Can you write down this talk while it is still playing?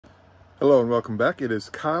Hello and welcome back. It is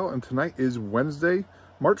Kyle and tonight is Wednesday,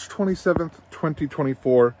 March 27th,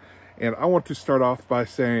 2024. And I want to start off by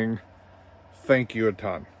saying thank you a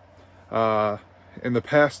ton. In the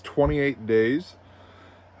past 28 days,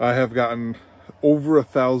 I have gotten over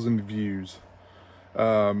 1,000 views.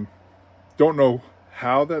 Don't know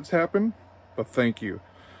how that's happened, but thank you.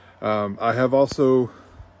 I have also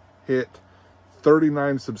hit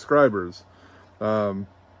 39 subscribers.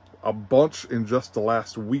 A bunch in just the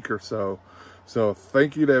last week or so. So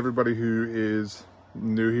thank you to everybody who is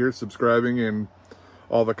new here, subscribing, and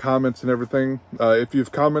all the comments and everything. If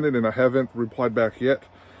you've commented and I haven't replied back yet,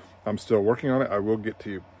 I'm still working on it. I will get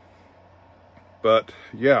to you. But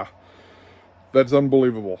yeah, that's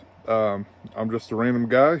unbelievable. I'm just a random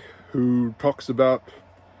guy who talks about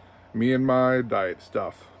me and my diet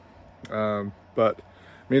stuff. But it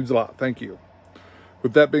means a lot. Thank you.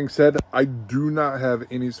 With that being said, I do not have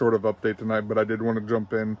any sort of update tonight, but I did want to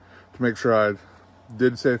jump in to make sure I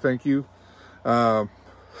did say thank you.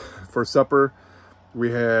 For supper, we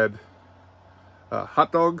had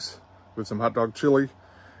hot dogs with some hot dog chili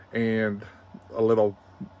and a little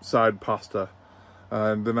side pasta.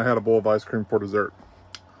 And then I had a bowl of ice cream for dessert.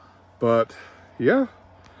 But yeah,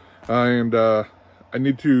 and I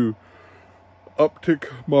need to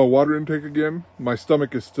uptick my water intake again. My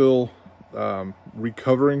stomach is still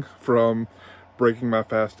recovering from breaking my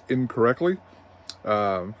fast incorrectly,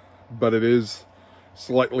 but it is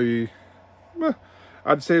slightly,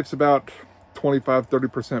 I'd say it's about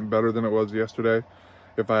 25-30% better than it was yesterday,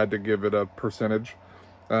 if I had to give it a percentage.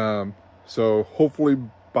 So hopefully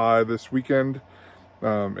by this weekend,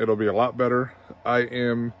 it'll be a lot better. I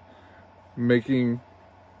am making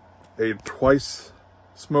a twice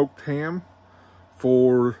smoked ham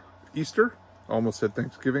for Easter. Almost said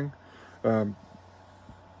Thanksgiving.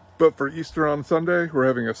 But for Easter on Sunday, we're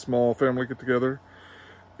having a small family get together,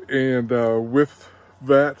 and with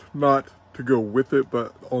that, not to go with it,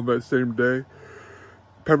 but on that same day,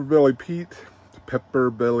 Pepper Belly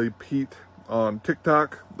Pete on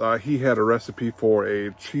TikTok, he had a recipe for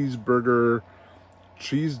a cheeseburger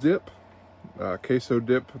cheese dip, queso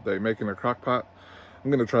dip they make in a crock pot.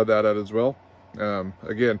 I'm gonna try that out as well.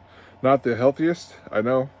 Again, not the healthiest, I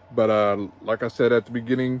know, but like I said at the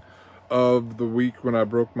beginning of the week when I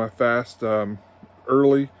broke my fast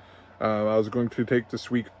early, I was going to take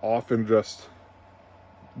this week off and just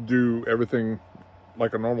do everything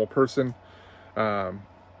like a normal person, to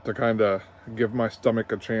kind of give my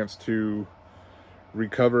stomach a chance to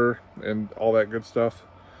recover and all that good stuff,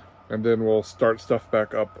 and then we'll start stuff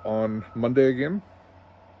back up on Monday again.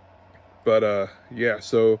 But yeah,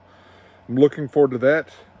 so I'm looking forward to that.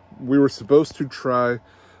 We were supposed to try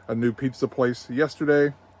a new pizza place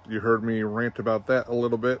yesterday. You heard me rant about that a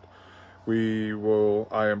little bit.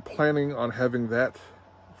 I am planning on having that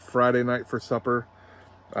Friday night for supper.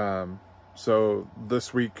 So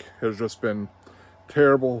this week has just been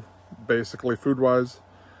terrible, basically food-wise.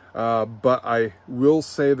 But I will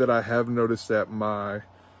say that I have noticed that my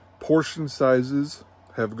portion sizes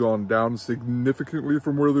have gone down significantly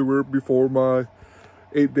from where they were before my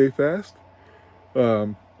 8-day fast.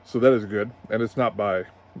 So that is good, and it's not by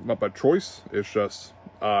choice. It's just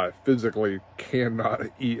I physically cannot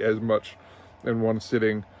eat as much in one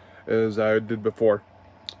sitting as I did before.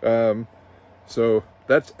 So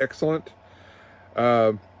that's excellent.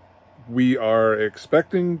 We are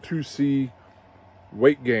expecting to see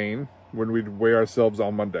weight gain when we weigh ourselves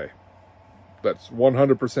on Monday. That's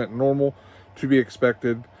 100% normal to be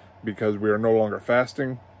expected because we are no longer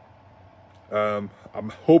fasting. I'm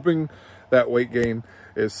hoping that weight gain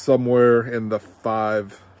is somewhere in the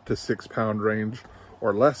 5 to 6 pound range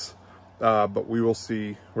or less, but we will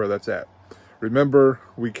see where that's at. Remember,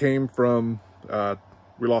 we came from,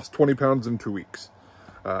 we lost 20 pounds in 2 weeks,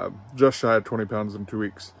 just shy of 20 pounds in 2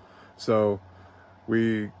 weeks. So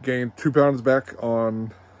we gained 2 pounds back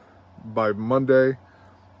by Monday,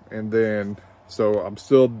 and then, so I'm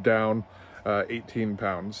still down 18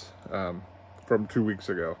 pounds from 2 weeks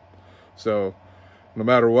ago. So no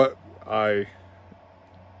matter what,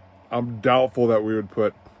 I'm doubtful that we would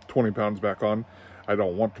put 20 pounds back on. I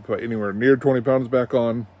don't want to put anywhere near 20 pounds back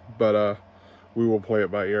on, but we will play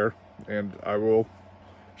it by ear, and I will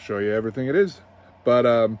show you everything it is. But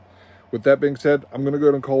with that being said, I'm going to go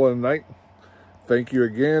ahead and call it a night. Thank you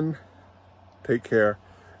again. Take care,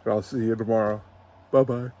 and I'll see you tomorrow.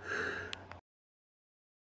 Bye-bye.